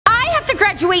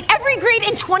graduate every grade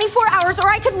in 24 hours or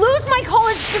I could lose my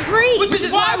college degree. Which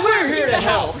is why we're here to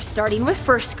help. We're starting with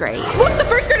first grade. Look, the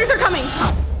first graders are coming.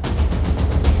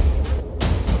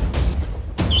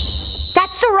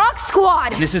 That's the Rock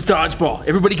Squad. This is dodgeball.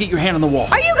 Everybody get your hand on the wall.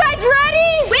 Are you guys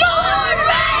ready? We are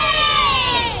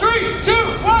ready! 3, 2,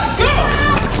 1, go!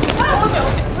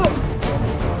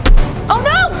 Oh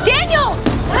no, Daniel!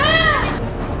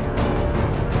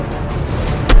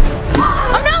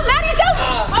 Oh no, Maddie's out!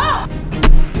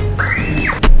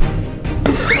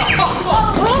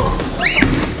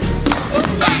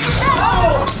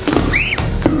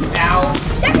 Ow!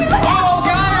 Jeffrey, look out! Oh,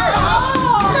 got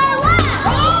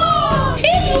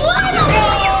her!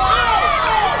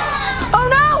 Oh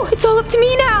no, it's all up to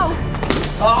me now.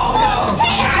 Oh no!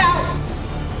 Watch out!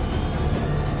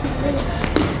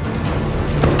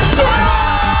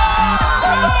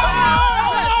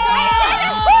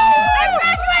 I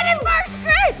graduated first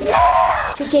grade!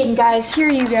 Good game, guys. Here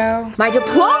you go. My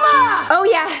diploma! Oh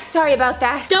yeah, sorry about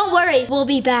that. Don't worry, we'll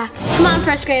be back. Come on,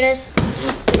 first graders.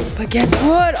 But guess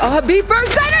what? I'll be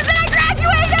first graders and I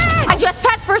graduated! I just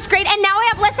passed first grade and now I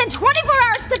have less than 24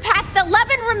 hours to pass the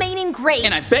 11 remaining grades.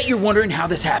 And I bet you're wondering how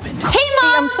this happened. Hey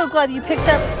Mom! I'm so glad you picked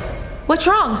up. What's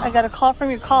wrong? I got a call from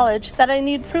your college that I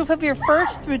need proof of your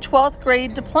 1st through 12th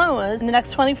grade diplomas in the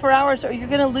next 24 hours or you're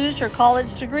gonna lose your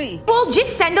college degree. Well,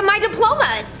 just send them my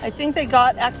diplomas. I think they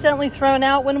got accidentally thrown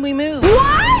out when we moved.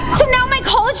 What? So now my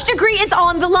college degree is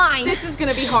on the line. This is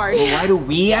gonna be hard. Well, why do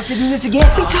we have to do this again?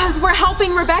 Because we're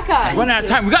helping Rebecca. Run out of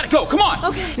time. We gotta go. Come on.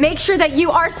 Okay. Make sure that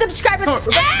you are subscribed. Come on,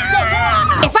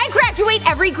 Rebecca, go. If I graduate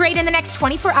every grade in the next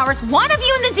 24 hours, one of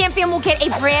you in the Zam fam will get a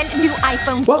brand new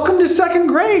iPhone. Welcome to 2nd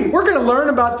grade. We're gonna learn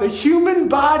about the human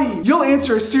body. You'll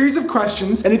answer a series of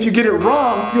questions, and if you get it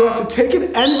wrong, you'll have to take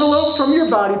an envelope from your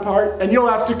body part, and you'll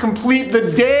have to complete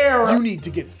the dare. You need to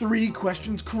get 3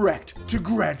 questions correct to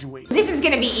graduate. This is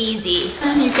gonna be easy.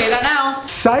 You say that now.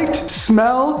 Sight,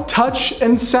 smell, touch,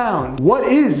 and sound. What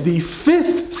is the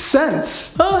 5th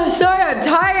sense? Oh, sorry, I'm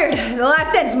tired. The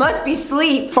last sense must be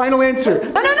sleep. Final answer.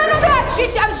 No,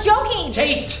 I was joking.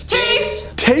 Taste.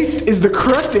 Taste is the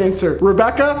correct answer.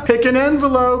 Rebecca, pick an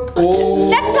envelope.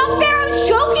 That's not fair, I was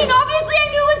joking. Obviously I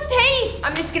knew it was taste.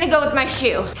 I'm just gonna go with my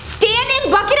shoe. Stand in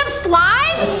bucket of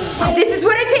slime? This is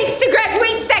what it takes to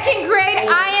graduate 2nd grade.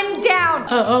 I am down.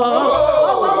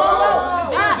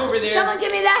 Over there. Someone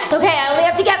give me that. Okay, I only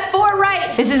have to get 4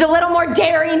 right. This is a little more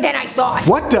daring than I thought.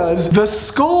 What does the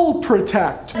skull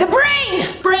protect? The brain.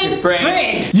 Brain.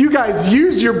 You guys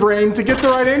use your brain to get the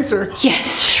right answer.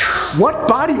 Yes. What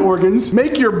body organs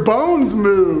make your bones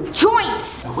move?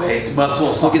 Joints. Wait, it's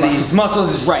muscles. Look at these.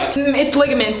 Muscles is right. It's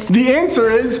ligaments. The answer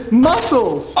is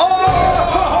muscles. Oh,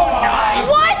 nice.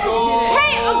 What?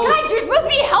 Hey, guys, you're supposed to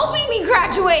be helping me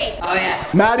graduate. Oh yeah.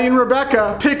 Maddie and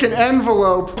Rebecca, pick an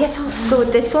envelope. I guess I'll go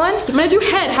with this one. I'm gonna do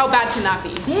head. How bad can that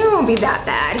be? It won't be that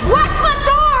bad. Wax left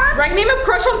arm. Right name of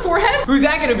crush on forehead? Who's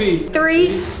that gonna be?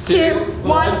 3, 2,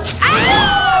 1.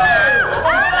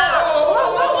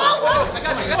 I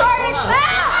got you. Sorry.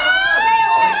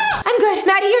 I'm good.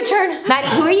 Maddie, your turn. Maddie,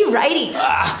 who are you writing?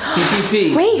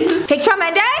 DTC. Wait, Fake Shawn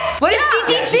Mendes? What is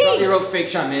DTC? You wrote Fake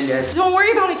Shawn Mendes. Don't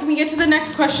worry about it. Can we get to the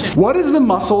next question? What is the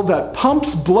muscle that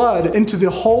pumps blood into the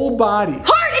whole body?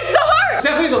 Heart, it's the heart.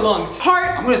 Definitely the lungs.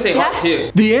 Heart. I'm gonna say heart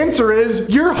too. The answer is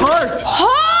your heart.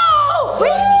 Oh,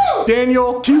 woo!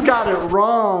 Daniel, you got it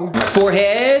wrong.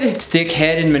 Forehead, thick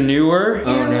head and manure.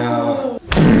 Oh no.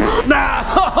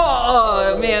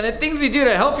 Oh man, the things we do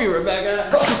to help you,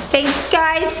 Rebecca. Thanks,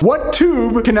 guys. What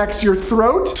tube connects your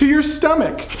throat to your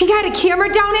stomach? I think I had a camera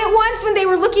down it once when they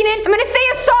were looking in. I'm gonna say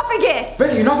esophagus.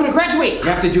 Rebecca, you're not gonna graduate. You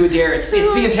have to do a dare. It's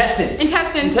the intestines.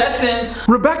 Intestines.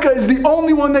 Rebecca is the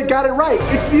only one that got it right.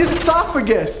 It's the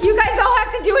esophagus. You guys all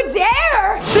have to do a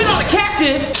dare. Sit on a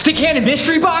cactus. Stick hand in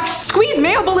mystery box. Squeeze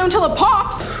mayo balloon till it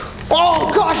pops.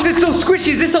 Oh gosh, that's so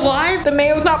squishy. Is this alive? The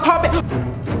mayo's not popping.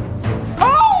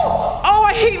 Oh,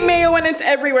 I hate mayo when it's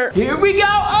everywhere. Here we go.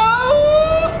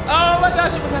 Oh my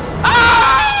gosh.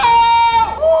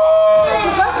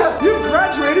 Rebecca, you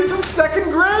graduated from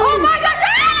 2nd grade. Oh my God! I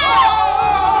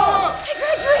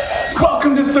graduated.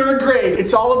 Welcome to 3rd grade.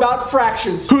 It's all about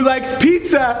fractions. Who likes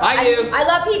pizza? I do. I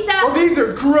love pizza. Well, these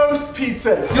are gross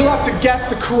pizzas. You'll have to guess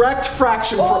the correct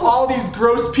fraction for all these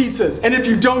gross pizzas. And if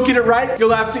you don't get it right,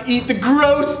 you'll have to eat the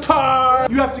gross part.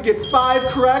 You have to get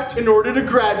 5 correct in order to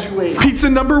graduate. Pizza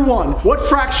number 1. What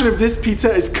fraction of this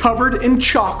pizza is covered in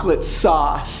chocolate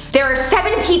sauce? There are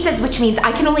 7 pizzas, which means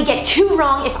I can only get 2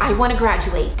 wrong if I want to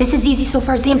graduate. This is easy so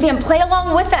far. Zam fam, play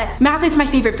along with us. Math is my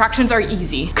favorite. Fractions are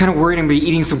easy. Kind of worried I'm gonna be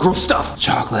eating some gross stuff.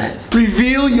 Chocolate.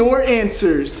 Reveal your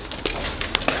answers.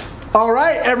 All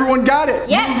right, everyone got it.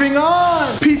 Yes. Moving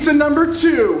on. Pizza number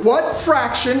 2. What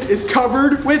fraction is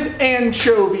covered with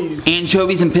anchovies?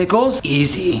 Anchovies and pickles?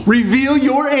 Easy. Reveal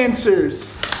your answers.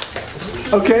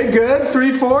 Okay, good.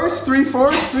 3/4,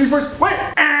 3/4, 3/4. Wait!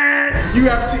 You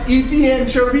have to eat the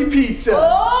anchovy pizza.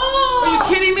 Are you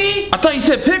kidding me? I thought you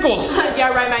said pickles.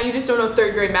 Yeah, right, Matt. You just don't know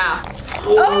 3rd grade math.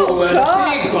 Oh, that's a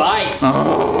big bite.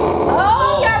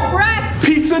 Oh, your breath.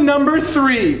 Pizza number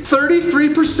 3.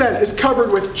 33% is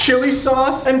covered with chili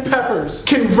sauce and peppers.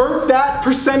 Convert that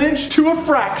percentage to a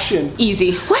fraction.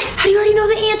 Easy. What? How do you already know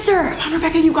the answer? Come on,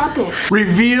 Rebecca, you got this.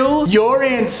 Reveal your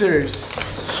answers.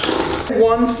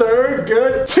 1/3,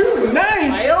 good.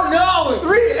 2/9. I don't know.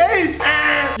 3/8.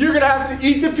 You're gonna have to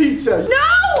eat the pizza.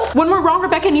 No! One more wrong,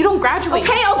 Rebecca, and you don't graduate.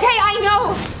 Okay, I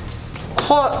know.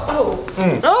 Hot.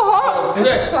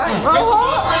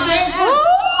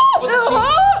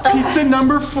 Pizza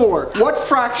number 4. What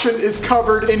fraction is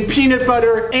covered in peanut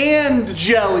butter and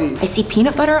jelly? I see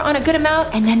peanut butter on a good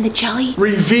amount and then the jelly.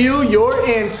 Reveal your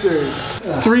answers.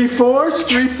 3/4,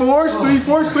 3/4,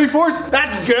 3/4, 3/4.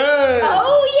 That's good.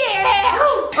 Oh yeah!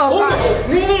 Oh god.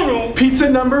 Pizza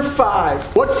number 5.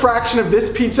 What fraction of this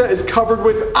pizza is covered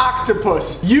with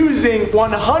octopus using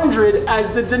 100 as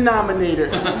the denominator?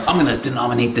 I'm gonna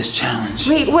denominate this challenge.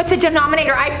 Wait, what's the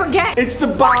denominator? I forget. It's the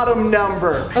bottom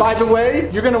number. By the way,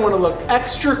 you're gonna want to look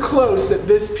extra close at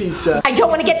this pizza. I don't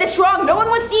want to get this wrong. No one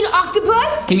wants to eat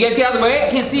octopus. Can you guys get out of the way? I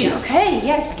can't see. Okay,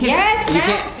 yes, yes, You Matt.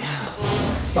 can't.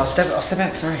 I'll step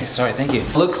back. Sorry, thank you.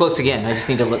 Look close again. I just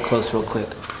need to look close real quick.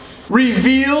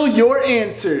 Reveal your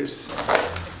answers.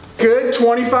 Good,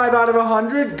 25 out of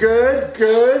 100. Good,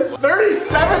 good.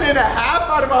 37.5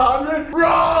 out of 100.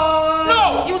 Wrong!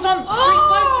 No, it was on 3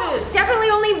 slices. Definitely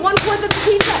only 1/4 of the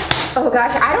pizza. Oh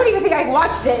gosh, I don't even think I can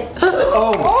watch this.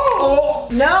 Oh.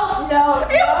 No.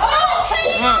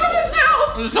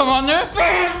 Is some on there? Oh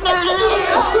my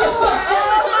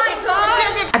god.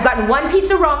 I've gotten 1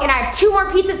 pizza wrong and I have 2 more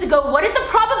pizzas to go. What is the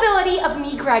probability of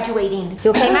me graduating?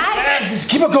 You okay, Matt? Yes,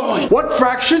 keep it going. What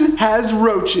fraction has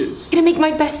roaches? I'm gonna make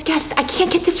my best guess. I can't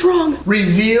get this wrong.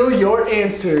 Reveal your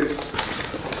answers.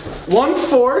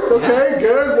 1/4, okay,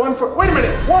 good. 1/4. Wait a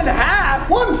minute, 1/2,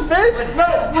 1/5? No.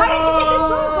 How did you get this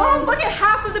so wrong? Look at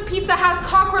half of the pizza has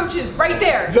cockroaches right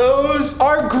there. Those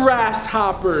are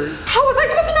grasshoppers. How was I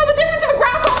supposed to know the difference of a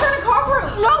grasshopper and a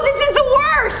cockroach? No, this is the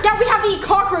worst. Yeah, we have to eat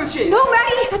cockroaches. No,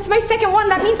 Maddie, that's my second one.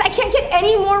 That means I can't get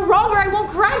any more wrong or I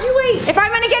won't graduate. If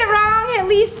I'm gonna get it wrong, at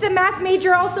least the math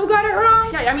major also got it wrong.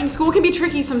 Yeah, I mean, school can be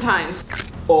tricky sometimes.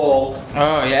 Oh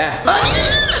yeah.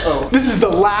 This is the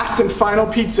last and final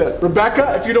pizza.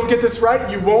 Rebecca, if you don't get this right,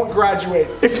 you won't graduate.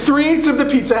 If 3/8 of the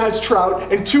pizza has trout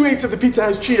and 2/8 of the pizza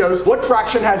has Cheetos, what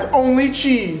fraction has only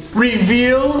cheese?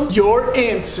 Reveal your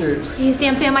answers. Please,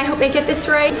 Sam fam, I hope I get this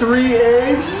right.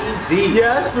 3/8.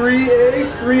 Yes,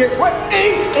 3/8, 3/8. What?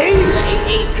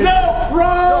 8/8? No,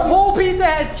 wrong. The whole pizza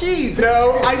has cheese.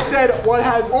 No, I said what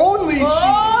has only cheese.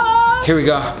 Here we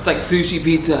go. It's like sushi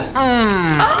pizza.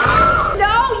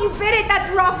 No, you bit it. That's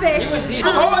raw fish.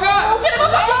 Oh my god!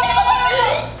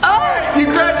 Oh, You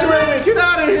graduated. Get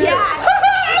out of here. yeah.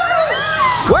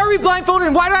 Why are we blindfolded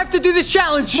and why do I have to do this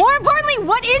challenge? More importantly,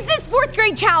 what is this 4th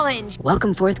grade challenge?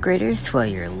 Welcome, 4th graders, to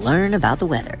your Learn About the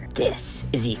Weather. This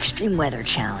is the Extreme Weather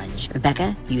Challenge.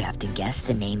 Rebecca, you have to guess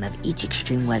the name of each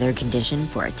extreme weather condition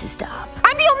for it to stop.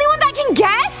 I'm the only one that can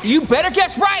guess? You better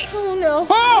guess right. Oh no.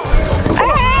 Oh!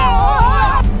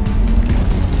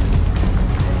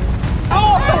 Oh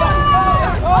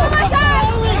my god!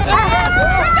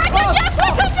 Rebecca, guess the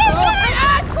condition!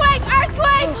 Earthquake!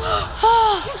 Earthquake!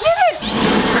 You did it!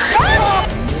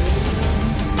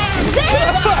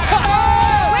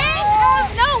 Wind?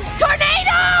 No!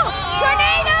 Tornado!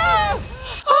 Tornado!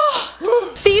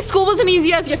 See, school wasn't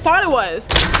easy as you thought it was.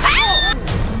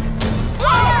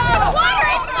 Water!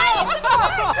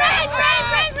 It's rain!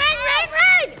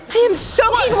 Rain! I am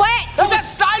soaking wet! Is that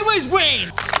sideways rain?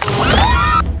 What is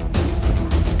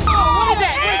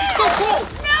that? It's so cold.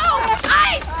 No!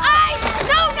 Ice!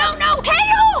 No!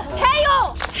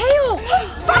 Hail! We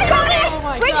got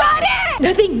it! We got it!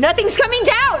 Nothing's coming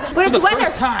down! What is the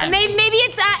weather? first time. Maybe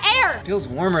it's air. Feels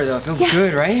warmer though. It feels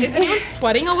good, right? Is anyone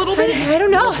sweating a little bit? I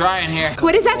don't know. Dry in here.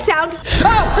 What does that sound?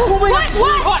 Oh my What?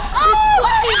 God. Oh!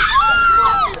 Wait!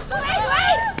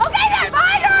 Okay, that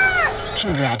spider!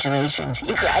 Congratulations,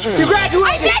 you graduated. I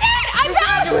did it! I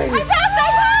passed!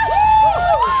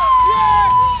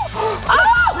 Oh!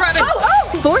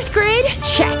 4th grade,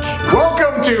 check.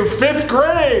 Welcome to 5th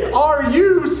grade. Are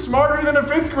you smarter than than a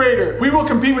 5th grader. We will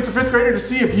compete with the 5th grader to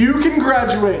see if you can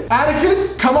graduate.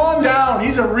 Atticus, come on down.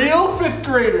 He's a real 5th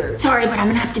grader. Sorry, but I'm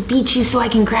gonna have to beat you so I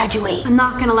can graduate. I'm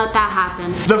not gonna let that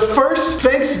happen. The first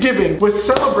Thanksgiving was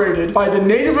celebrated by the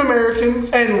Native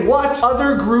Americans and what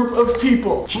other group of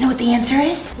people? Do you know what the answer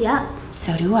is? Yeah.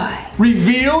 So do I.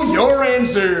 Reveal your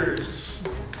answers.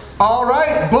 All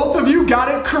right, both of you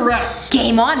got it correct.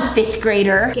 Game on, 5th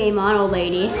grader. Game on, old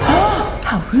lady.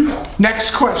 How rude.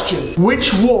 Next question.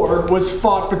 Which war was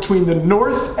fought between the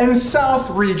North and South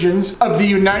regions of the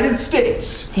United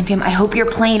States? Zamfam, I hope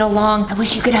you're playing along. I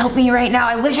wish you could help me right now.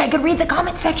 I wish I could read the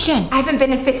comment section. I haven't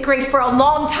been in 5th grade for a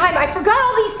long time. I forgot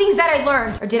all these things that I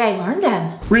learned. Or did I learn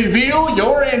them? Reveal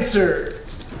your answer.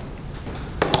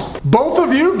 Both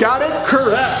of you got it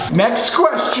correct. Next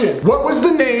question. What was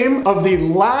the name of the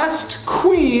last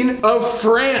queen of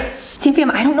France?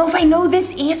 Zamfam, I don't know if I know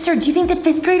this answer. Do you think that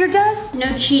 5th grader does?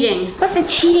 No cheating. What's the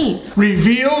cheating?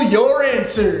 Reveal your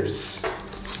answers.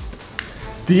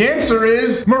 The answer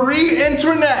is Marie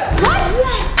Antoinette. What?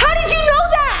 Yes. How did you know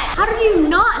that? How did you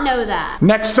not know that?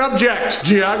 Next subject,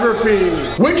 geography.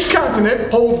 Which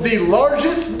continent holds the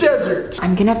largest desert?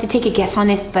 I'm gonna have to take a guess on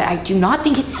this, but I do not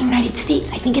think it's the United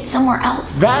States. I think it's somewhere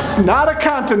else. That's not a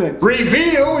continent.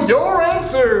 Reveal your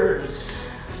answers.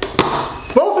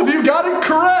 Both of you got it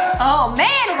correct. Oh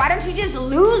man, why don't you just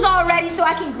lose already so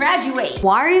I can graduate?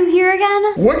 Why are you here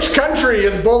again? Which country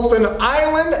is both an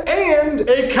island and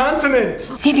a continent?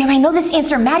 Zamfam, I know this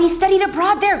answer. Maddie studied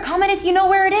abroad there. Comment if you know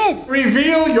where it is.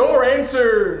 Reveal your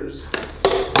answers.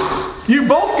 You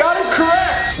both got it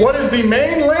correct. What is the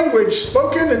main language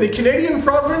spoken in the Canadian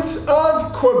province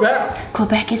of Quebec?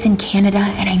 Quebec is in Canada,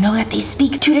 and I know that they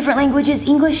speak 2 different languages,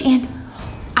 English and...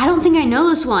 I don't think I know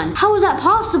this one. How is that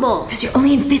possible? Because you're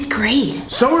only in 5th grade.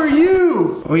 So are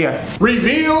you. Oh yeah.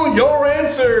 Reveal your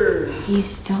answers.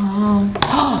 He's dumb.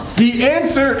 The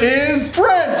answer is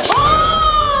French.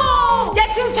 Oh!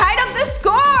 Guess who tied up the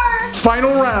score?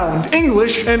 Final round,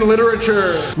 English and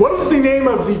literature. What is the name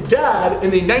of the dad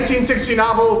in the 1960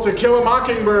 novel To Kill a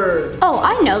Mockingbird? Oh,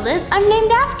 I know this. I'm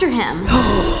named after him.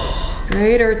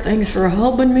 Grader, thanks for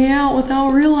helping me out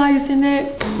without realizing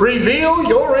it. Reveal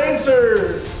your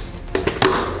answers.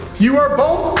 You are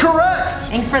both correct.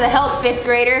 Thanks for the help, 5th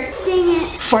grader. Dang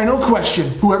it. Final question.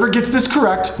 Whoever gets this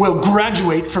correct will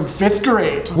graduate from 5th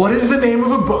grade. What is the name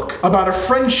of a book about a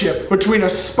friendship between a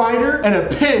spider and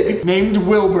a pig named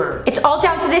Wilbur? It's all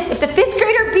down to this. If the 5th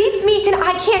grader beats me, then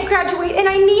I can't graduate, and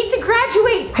I need to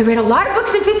graduate. I read a lot of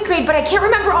books in 5th grade, but I can't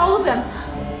remember all of them.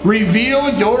 Reveal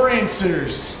your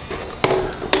answers.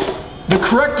 The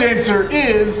correct answer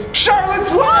is Charlotte's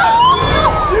Web.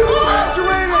 You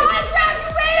graduated. I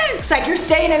graduated. It's like you're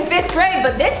staying in 5th grade,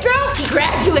 but this girl, she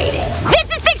graduated.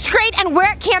 This is 6th grade, and we're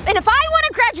at camp, and if I want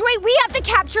to graduate, we have to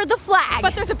capture the flag.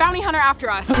 But there's a bounty hunter after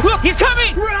us. Look, he's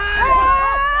coming!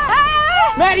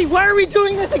 Maddie, why are we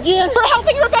doing this again? We're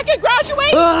helping Rebecca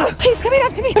graduate! He's coming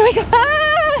after me. Where do I go?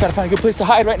 Gotta find a good place to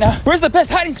hide right now. Where's the best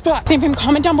hiding spot? Zamfam,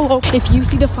 comment down below if you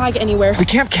see the flag anywhere. The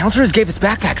camp counselors gave us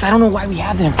backpacks. I don't know why we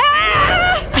have them.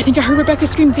 I think I heard Rebecca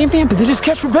scream, Zamfam. Did they just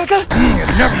catch Rebecca? You're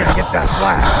never gonna get that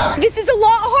flag. This is a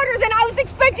lot harder than I was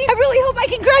expecting. I really hope I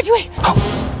can graduate.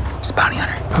 Oh, it's a bounty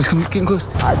hunter. Oh, he's getting close.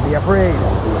 I'd be afraid.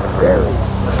 Very.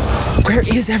 Where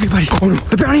is everybody? Oh no,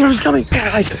 the bounty hunter's coming.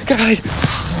 Gotta hide, gotta hide.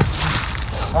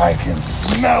 I can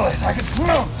smell it. I can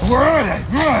smell it. Where are they?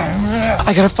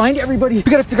 I gotta find everybody. We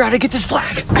gotta figure out how to get this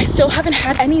flag. I still haven't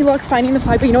had any luck finding the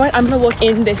flag, but you know what? I'm gonna look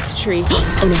in this tree.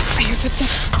 Oh no, I hear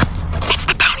footsteps. It's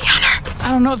the bounty hunter. I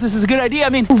don't know if this is a good idea. I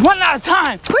mean, we're running out of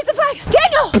time. Where's the flag?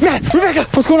 Daniel! Matt, Rebecca.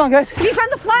 What's going on, guys? He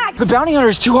found the flag. The bounty hunter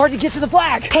is too hard to get to the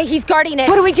flag. Okay, he's guarding it.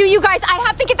 What do we do, you guys? I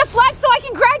have to get the flag so I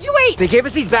can graduate. They gave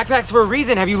us these backpacks for a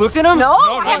reason. Have you looked in them? No,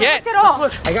 not I haven't yet. looked at all.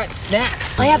 Look, I got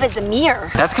snacks. All I have is a mirror.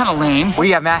 That's kind of lame. What do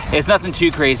you have, Matt? It's nothing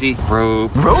too crazy.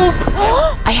 Rope. Rope?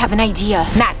 I have an idea.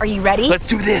 Matt, are you ready? Let's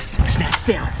do this. Snacks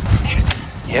down. Snacks down.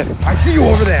 Yep. I see you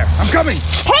over there. I'm coming.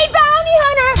 Hey, bounty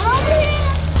hunter!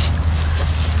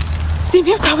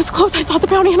 Zamfam, that was close. I thought the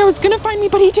bounty hunter was gonna find me,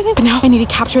 but he didn't. But now I need to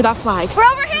capture that flag. We're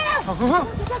over here!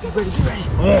 Get ready, get ready.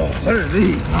 Oh, what are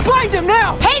these? Find them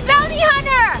now! Hey, bounty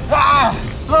hunter!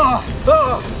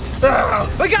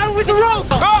 I got him with the rope!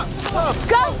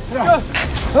 Go!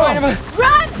 Find him.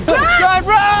 Run! Run!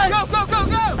 Run!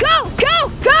 Go!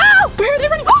 Where are they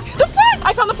running? Oh, the flag!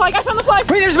 I found the flag.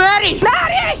 Wait, there's Maddie!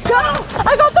 Maddie! Go!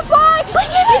 I got the flag! We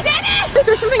did it!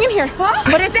 There's something in here. Huh?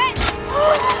 What is it?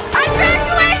 I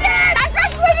graduated! I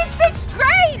graduated 6th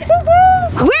grade!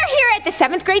 We're here at the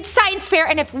 7th grade science fair,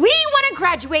 and if we want to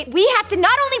graduate, we have to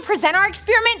not only present our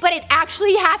experiment, but it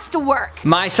actually has to work.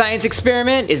 My science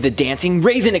experiment is the dancing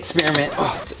raisin experiment.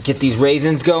 Oh, get these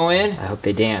raisins going. I hope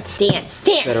they dance. Dance,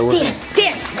 dance, Better work. dance,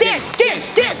 dance, dance,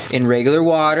 dance, dance. In regular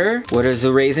water, what does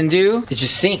the raisin do? It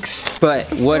just sinks. But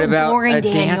This is what so about boring, a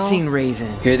Daniel. dancing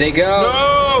raisin? Here they go.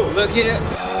 No! Look at it.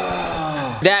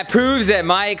 That proves that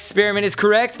my experiment is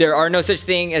correct. There are no such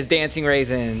thing as dancing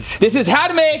raisins. This is how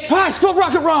to make, I spelled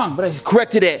rocket wrong, but I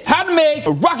corrected it. How to make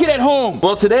a rocket at home.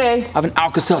 Well, today, I have an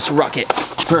Alka-Seltzer rocket.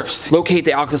 First, locate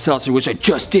the Alka-Seltzer, which I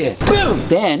just did. Boom!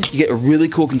 Then, you get a really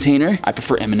cool container. I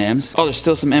prefer M&Ms. Oh, there's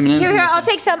still some M&Ms. Here, in here, this I'll one.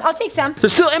 take some, I'll take some.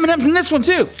 There's still M&Ms in this one,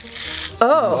 too. Oh.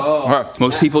 All right,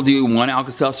 most people do one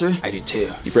Alka-Seltzer. I do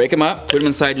two. You break them up, put them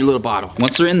inside your little bottle.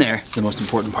 Once they're in there, it's the most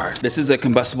important part. This is a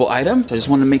combustible item, so I just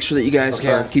wanted to make sure that you guys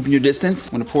are keeping your distance.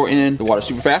 I'm gonna pour in the water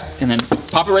super fast, and then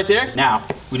pop it right there. Now,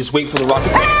 we just wait for the rocket.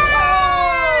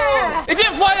 Ah! It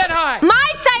didn't fly that high!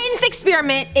 My science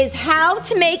experiment is how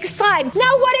to make slime.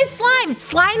 Now, what is slime?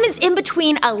 Slime is in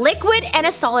between a liquid and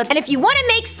a solid. And if you want to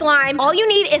make slime, all you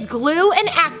need is glue and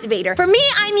activator. For me,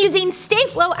 I'm using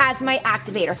Stayflow as my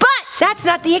activator. But that's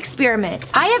not the experiment.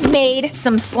 I have made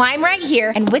some slime right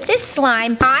here. And with this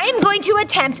slime, I'm going to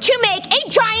attempt to make a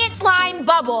giant slime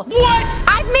bubble. What?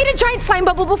 I've made a giant slime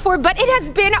bubble before, but it has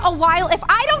been a while. If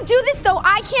I don't do this, though,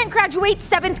 I can't graduate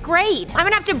 7th grade. I'm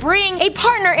gonna have to bring a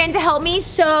partner in to help me.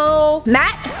 So,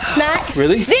 Matt.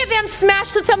 Really? Zam,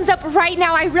 smash the thumbs up right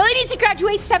now. I really need to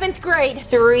graduate 7th grade.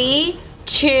 3,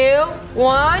 2,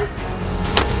 1.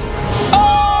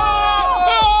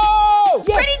 Oh!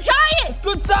 Yes. Pretty giant.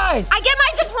 Good size. I get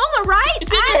my diploma, right?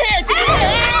 It's in your hair. It's in your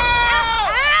hair.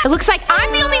 It looks like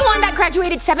I'm the only one that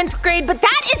graduated 7th grade, but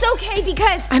that is okay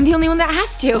because I'm the only one that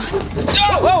has to.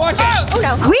 Oh, watch out. Oh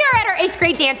no. We are at our 8th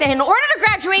grade dance, and in order to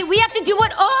graduate, we have to do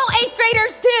what all 8th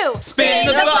graders do. Spin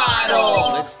the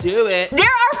bottle. Let's do it. There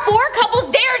are 4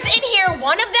 couples dares in here.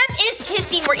 One of them is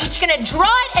kissing. We're each gonna draw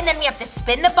it, and then we have to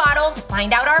spin the bottle to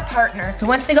find out our partner. Who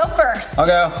wants to go first? I'll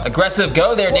go. Aggressive,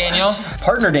 go there, Daniel.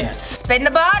 Partner dance. Spin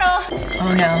the bottle.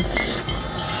 Oh no.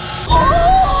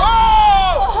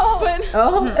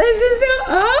 Oh, this is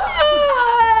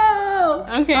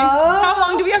okay. How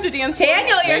long do we have to dance?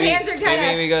 Daniel, your hands are kind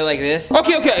Maybe of. we go like this.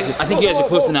 Okay. I think you guys are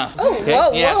close enough. Okay?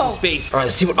 whoa, Yeah, whoa. some space. All right,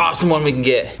 let's see what awesome one we can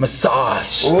get.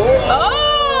 Massage.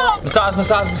 Oh! Massage.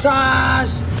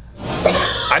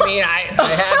 I mean, I have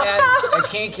had a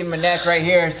kink in my neck right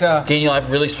here, so. Daniel, I have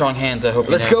really strong hands. I hope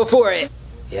you Let's know. go for it.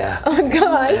 Yeah. Oh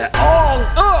gosh.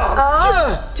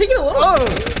 Take it a little.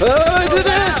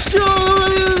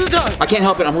 I can't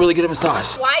help it. I'm really good at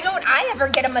massage. Why don't I ever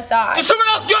get a massage? Just someone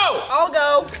else go. I'll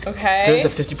go. Okay. There's a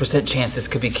 50% chance this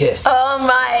could be kissed. Oh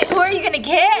my. Who are you gonna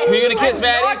kiss? Who are you gonna kiss, I'm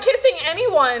Maddie? not kissing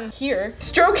anyone here.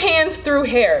 Stroke hands through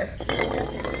hair.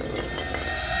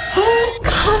 Oh,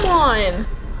 come on.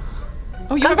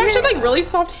 Oh, you have actually like really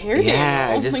soft hair, Yeah,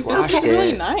 Daniel. I just like, washed this is really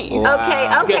it. nice.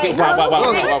 Okay.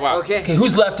 Wow. Okay. Okay,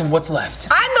 who's left and what's left?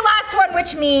 I'm the last one,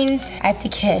 which means I have to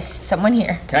kiss someone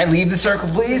here. Can I leave the circle,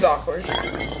 please? Awkward.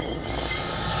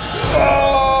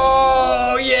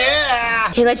 Oh, yeah.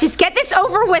 Okay, let's just get this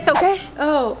over with, okay?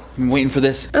 Oh. I'm waiting for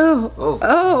this.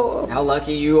 Oh. How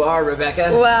lucky you are,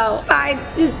 Rebecca. Well, fine.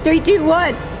 Just 3, 2,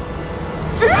 1.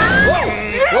 Whoa.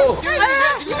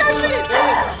 You guys did it.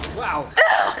 Wow.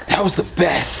 That was the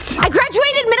best. I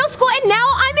graduated middle school and now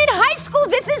I'm in high school.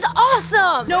 This is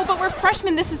awesome. No, but we're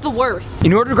freshmen. This is the worst.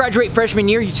 In order to graduate freshman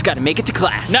year, you just gotta make it to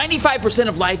class. 95%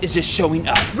 of life is just showing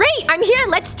up. Great, I'm here.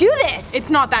 Let's do this. It's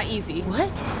not that easy. What?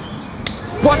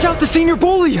 Watch out the senior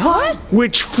bully, huh?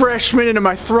 Which freshman am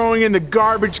I throwing in the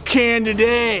garbage can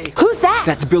today? Who's that?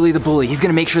 That's Billy the bully. He's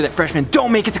gonna make sure that freshmen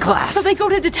don't make it to class. So they go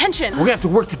to detention. We're gonna have to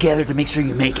work together to make sure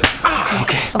you make it.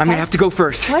 Okay, I'm gonna have to go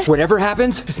first. What? Whatever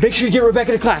happens, just make sure you get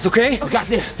Rebecca to class, okay? I got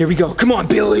this. Here we go. Come on,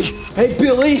 Billy. Hey,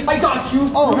 Billy. I got you.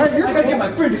 Oh, hey, you're I gotta get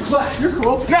my friend to class. You're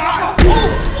cool.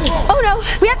 Oh no,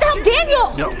 we have to help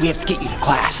Daniel. No, we have to get you to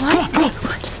class. Come on.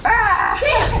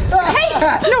 Hey,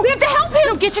 no, we have to help him.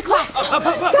 No, get your class.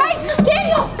 Guys,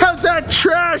 Daniel. How's that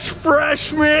trash,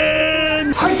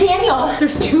 freshman? Or Daniel.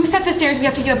 There's 2 sets of stairs. We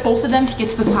have to get both of them to get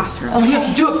to the classroom. We have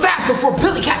to do it fast before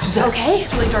Billy catches us. Okay.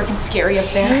 It's really dark and scary up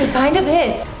there. It kind of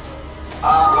is.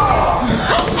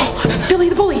 Billy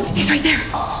the bully. He's right there.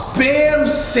 Spam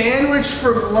sandwich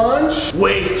for lunch?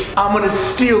 Wait, I'm gonna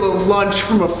steal a lunch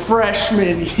from a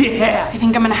freshman, yeah. I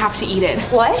think I'm gonna have to eat it.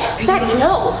 What? Maddie,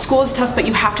 no. School is tough, but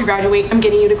you have to graduate. I'm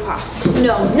getting you to class.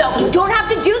 No, you don't have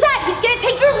to do that. He's gonna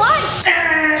take your lunch.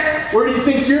 Where do you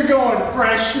think you're going,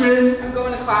 freshman? I'm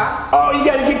going to class. Oh, you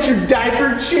gotta get your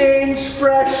diaper changed,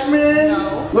 freshman?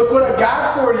 No. Look what I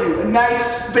got for you, a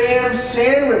nice Spam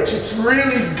sandwich. It's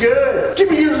really good. Give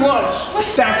me your lunch.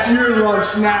 That's your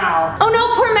lunch now. Oh no,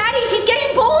 poor Maddie. She's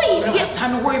getting bullied. We don't have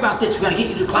time to worry about this. We gotta get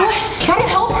you to class. Gotta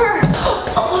help her.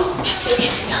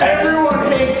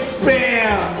 Everyone hates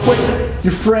spam. Wait,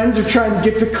 your friends are trying to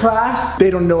get to class? They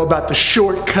don't know about the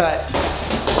shortcut.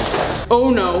 Oh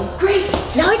no. Great,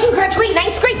 now I can graduate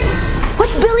 9th grade.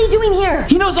 What's Billy doing here?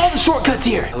 He knows all the shortcuts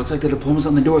here. It looks like the diploma's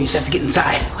on the door. You just have to get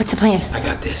inside. What's the plan? I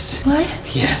got this. What?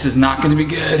 Yes, it's not gonna be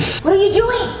good. What are you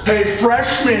doing? Hey,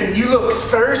 freshman, you look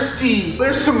thirsty.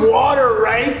 There's some water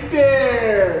right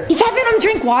there. He's having him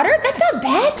drink water? That's not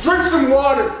bad. Drink some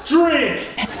water. Drink.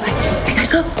 That's fine. I gotta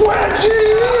go.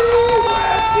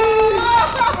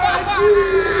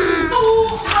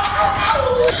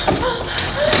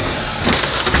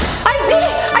 I did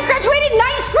it! I graduated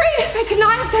 9th grade! I could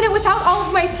not have done it without all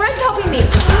of my friends helping me.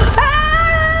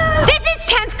 This is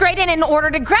 10th grade, and in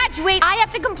order to graduate, I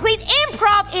have to complete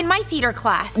improv in my theater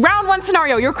class. Round 1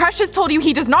 scenario. Your crush has told you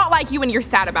he does not like you and you're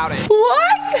sad about it.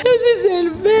 What? This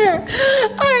isn't fair.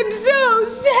 I'm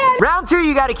so sad. Round 2,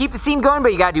 you gotta keep the scene going,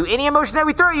 but you gotta do any emotion that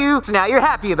we throw you, so now you're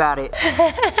happy about it.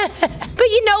 But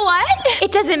you know what?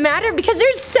 It doesn't matter because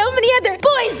there's so many other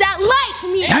boys that like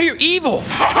me. Now you're evil.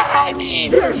 I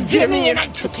mean, there's Jimmy and I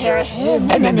took care of him.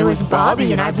 And then there was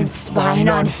Bobby and I've been spying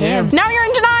on him. Now you're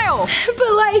in denial.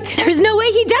 But like, there's no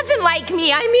way he doesn't like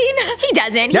me. I mean, he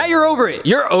doesn't. Now you're over it.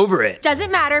 You're over it.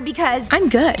 Doesn't matter because I'm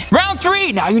good. Round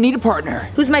 3, now you need a partner.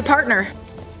 Who's my partner?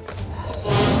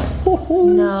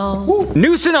 No.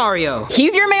 New scenario.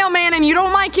 He's your mailman and you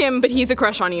don't like him, but he's a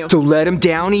crush on you. So let him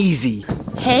down easy.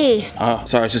 Hey, Oh,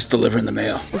 sorry, I was just delivering the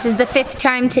mail. this is the 5th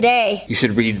time today. You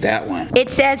should read that one. It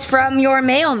says from your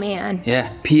mailman.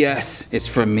 Yeah, P.S. It's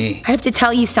from me. I have to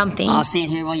tell you something. I'll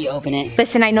stand here while you open it.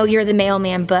 Listen, I know you're the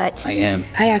mailman, but I am.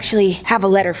 I actually have a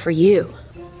letter for you.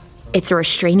 It's a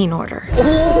restraining order.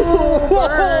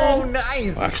 Oh,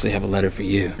 nice. I actually have a letter for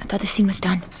you. I thought the scene was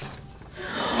done.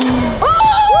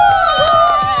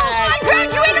 I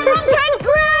graduated from 10th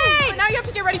grade! But now you have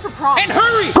to get ready for prom. And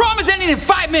hurry! Prom is ending in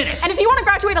 5 minutes! And if you want to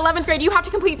graduate 11th grade, you have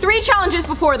to complete 3 challenges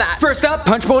before that. First up,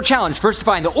 Punch Bowl Challenge. First to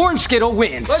find the orange Skittle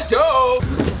wins. Let's go!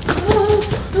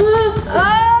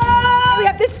 Oh, we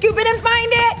have to scoop it and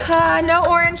find it. No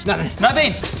orange.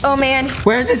 Nothing. Oh man.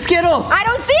 Where's the Skittle? I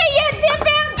don't see it yet, Sam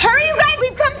Fam. Hurry, you guys.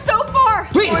 We've come so far.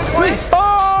 Wait.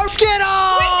 Oh,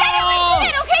 Skittle! We did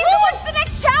it. Okay, so what's the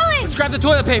next challenge? Grab the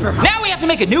toilet paper. Now we have to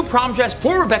make a new prom dress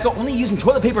for Rebecca, only using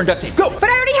toilet paper and duct tape. Go! But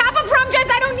I already have a prom dress.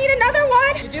 I don't need another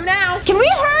one. You do now. Can we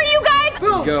hurry, you guys?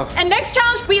 Boom. Go. And next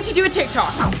challenge, we have to do a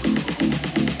TikTok.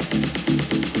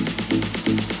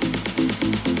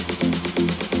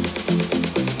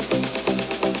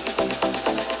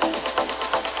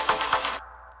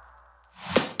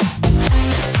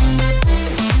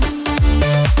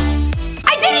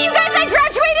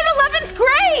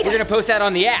 We're gonna post that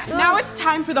on the app. Now it's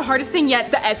time for the hardest thing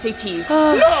yet, the SATs.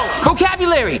 No!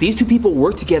 Vocabulary! These two people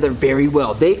work together very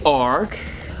well. They are...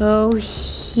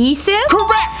 Cohesive?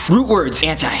 Correct! Root words.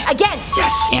 Anti. Against.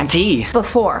 Yes. Anti.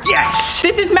 Before. Yes!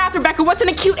 This is math, Rebecca. What's an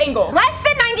acute angle? Less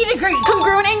than 90 degrees.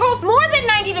 Congruent angles? More than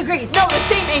 90 degrees. No, the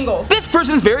same angles. This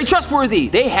person's very trustworthy.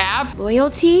 They have...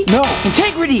 Loyalty? No.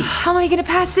 Integrity. How am I gonna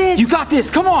pass this? You got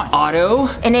this. Come on. Auto.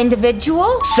 An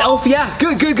individual? Self. Yeah.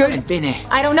 Good. And Bene.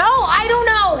 I don't know.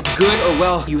 Good or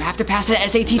well, you have to pass the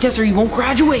SAT test or you won't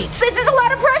graduate. This is a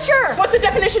lot of pressure. What's the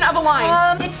definition of a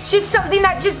line? It's just something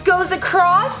that just goes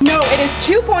across. No, it is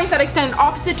 2 points that extend in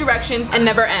opposite directions and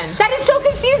never end. That is so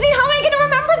confusing. How am I gonna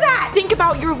remember that? Think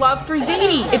about your love for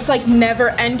Zany. It's like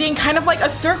never ending, kind of like a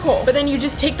circle. But then you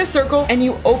just take the circle and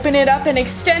you open it up and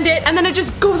extend it, and then it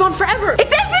just goes on forever. It's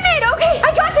infinite. Okay,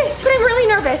 I got this. But I'm really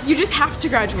nervous. You just have to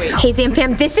graduate. Hey, Zam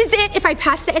Fam, this is it. If I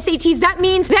pass the SATs, that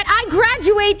means that I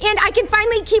graduate and I can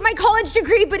finally keep my college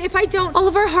degree. But if I don't, all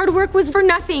of our hard work was for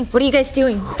nothing. What are you guys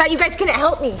doing? Thought you guys couldn't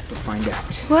help me. We'll find out.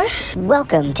 What?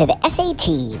 Welcome to the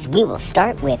SATs. We will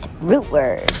start with root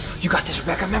words. You got this,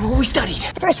 Rebecca. Remember what we studied.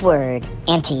 First word,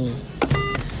 anti.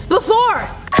 Before.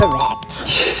 Correct.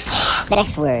 The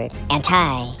next word,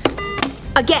 anti.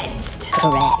 Against.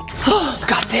 Correct.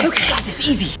 Got this. Okay. Got this.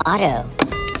 Easy. Auto.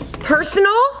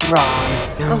 Personal.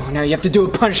 Wrong. No, now you have to do a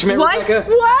punishment, What? Rebecca.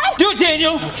 What? Do it,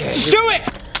 Daniel. Okay. Just do it.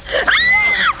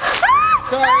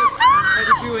 Sorry. Had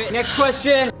to do it. Next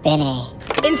question. Bene.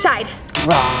 Inside.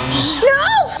 Wrong.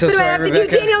 No. So what do I sorry, have to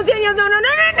Rebecca. do? Daniel. No.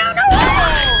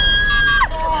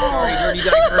 Sorry, dirty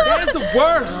diaper. That is the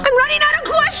worst. I'm running out of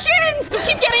questions. You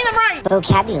keep getting them right.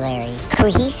 Vocabulary,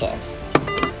 cohesive.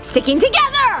 Sticking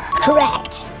together.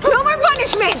 Correct. No more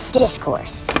punishments.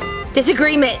 Discourse.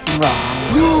 Disagreement.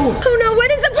 Wrong. No. Oh no, what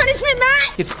is the punishment,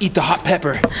 Matt? You have to eat the hot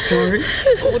pepper. Sorry.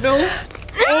 Oh, no.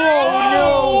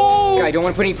 Oh, no. I don't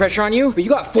want to put any pressure on you, but you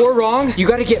got 4 wrong. You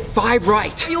got to get 5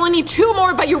 right. You only need 2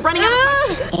 more, but you're running out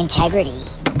of questions. Integrity.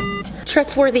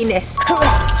 Trustworthiness.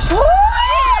 Correct.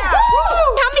 Yeah!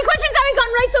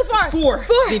 so far? 4.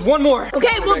 Need one more.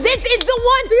 Okay, well this is the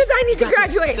one because I need to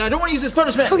graduate. I don't want to use this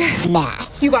punishment. Okay.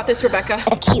 Math. You got this, Rebecca.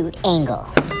 Acute angle.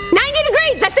 90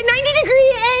 degrees. That's a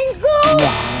 90-degree angle.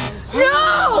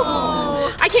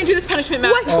 No! I can't do this punishment,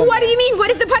 Matt. What do you mean? What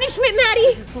is the punishment,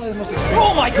 Maddie?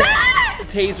 Oh my God. Ah!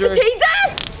 Taser.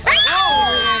 Taser?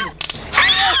 Ow!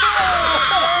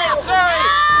 Sorry.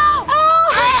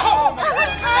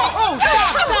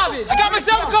 Stop it! I got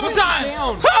myself a couple times.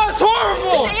 Oh, it's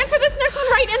horrible. Just answer this next one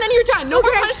right, and then you're done. No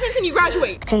more punishments, and you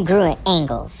graduate. Congruent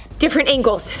angles. Different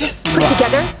angles. Put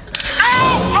together.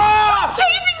 Stop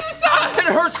tasing yourself! It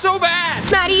hurts so bad.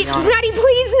 Maddie,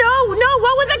 please, no.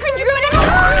 What was a congruent angle?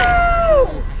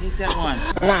 I hate that one.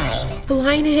 Line. The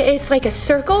line, it's like a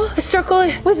circle. A circle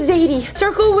with Zadie.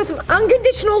 Circle with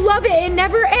unconditional love. It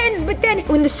never ends. But then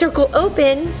when the circle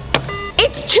opens,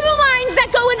 it's 2 lines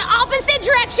that go in opposite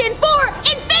directions for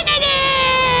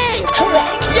infinity!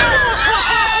 Correct.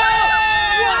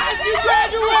 You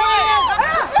graduated!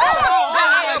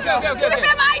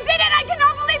 Ma'am, I did it! I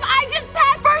cannot believe I just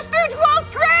passed 1st through 12th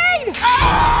grade!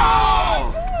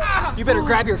 You better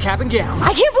grab your cap and gown.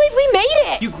 I can't believe we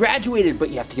made it! You graduated, but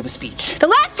you have to give a speech. The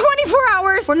last 24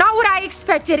 hours were not what I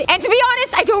expected. And to be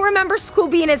honest, I don't remember school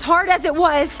being as hard as it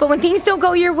was. But when things don't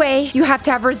go your way, you have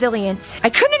to have resilience.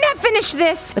 I couldn't have finished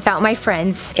this without my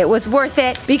friends. It was worth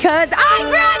it because I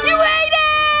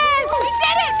graduated! We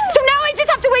did it! So now I just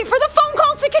have to wait for the phone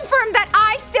call to confirm that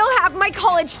I still have my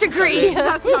college degree.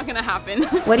 That's not gonna happen.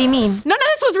 What do you mean? None of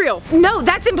this was real. No,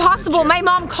 that's impossible. My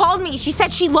mom called me. She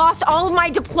said she lost all of my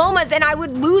diplomas and I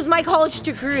would lose my college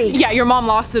degree. Yeah, your mom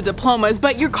lost the diplomas,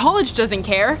 but your college doesn't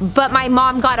care. But my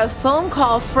mom got a phone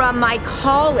call from my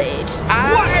college.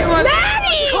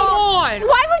 Maddie! Come on!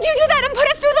 Why would you do that and put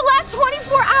us through the last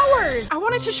 24 hours? I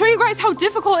wanted to show you guys how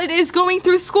difficult it is going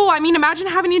through school. I mean, imagine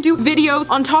having to do videos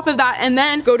on top of that and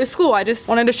then go to school. I just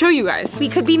wanted to show you guys. We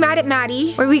could be mad at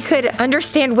Maddie, or we could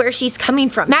understand where she's coming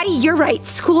from. Maddie, you're right.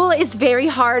 School is very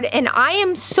hard, and I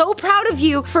am so proud of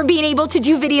you for being able to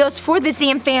do videos for the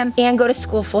Zam Fam and go to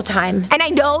school full time. And I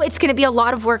know it's gonna be a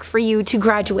lot of work for you to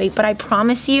graduate, but I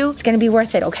promise you it's gonna be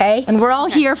worth it, okay? And we're all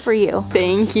here for you.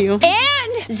 Thank you.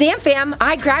 And Zam Fam,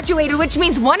 I graduated, which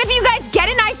means one of you guys get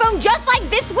an iPhone just like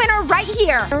this winner right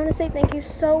here. I want to say thank you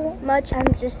so much.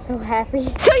 I'm just so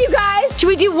happy. So you guys, should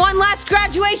we do one last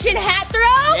graduation hat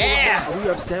throw? Yeah. Are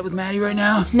you upset with Maddie right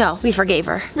now? No, we forgave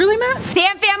her. Really, Matt?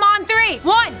 Zam Fam on 3.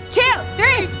 1, 2,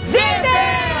 3. Zam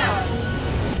Fam!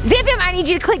 Zam Fam, I need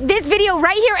you to click this video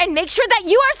right here and make sure that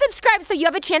you are subscribed so you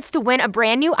have a chance to win a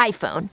brand new iPhone.